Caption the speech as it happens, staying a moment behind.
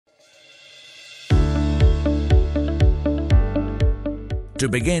To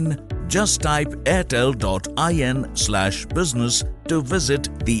begin, just type airtel.in/business to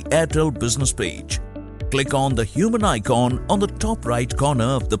visit the Airtel business page. Click on the human icon on the top right corner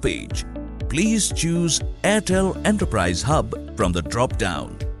of the page. Please choose Airtel Enterprise Hub from the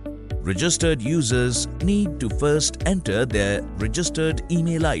drop-down. Registered users need to first enter their registered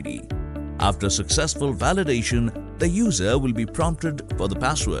email ID. After successful validation, the user will be prompted for the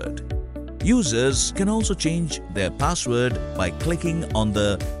password. Users can also change their password by clicking on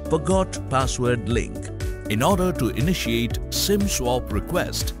the Forgot Password link. In order to initiate SIM swap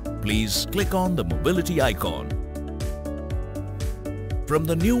request, please click on the mobility icon. From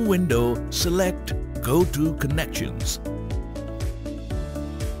the new window, select Go to Connections.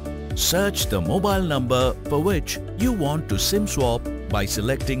 Search the mobile number for which you want to SIM swap by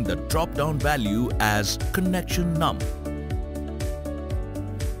selecting the drop-down value as Connection Num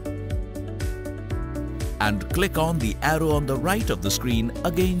and click on the arrow on the right of the screen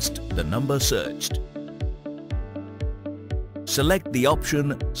against the number searched. Select the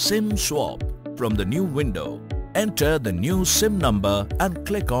option SIM Swap from the new window. Enter the new SIM number and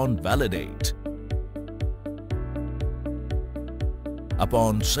click on Validate.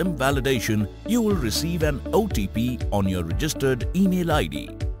 Upon SIM validation, you will receive an OTP on your registered email ID.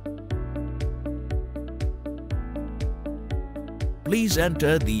 Please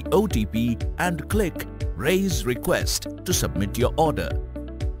enter the OTP and click Raise Request to submit your order.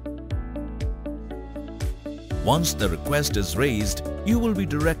 Once the request is raised, you will be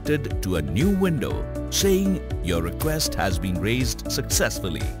directed to a new window saying your request has been raised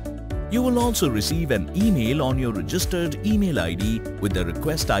successfully. You will also receive an email on your registered email ID with the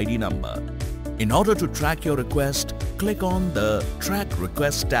request ID number. In order to track your request, click on the Track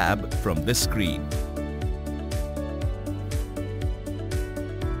Request tab from this screen.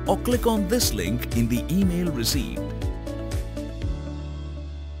 Or click on this link in the email received.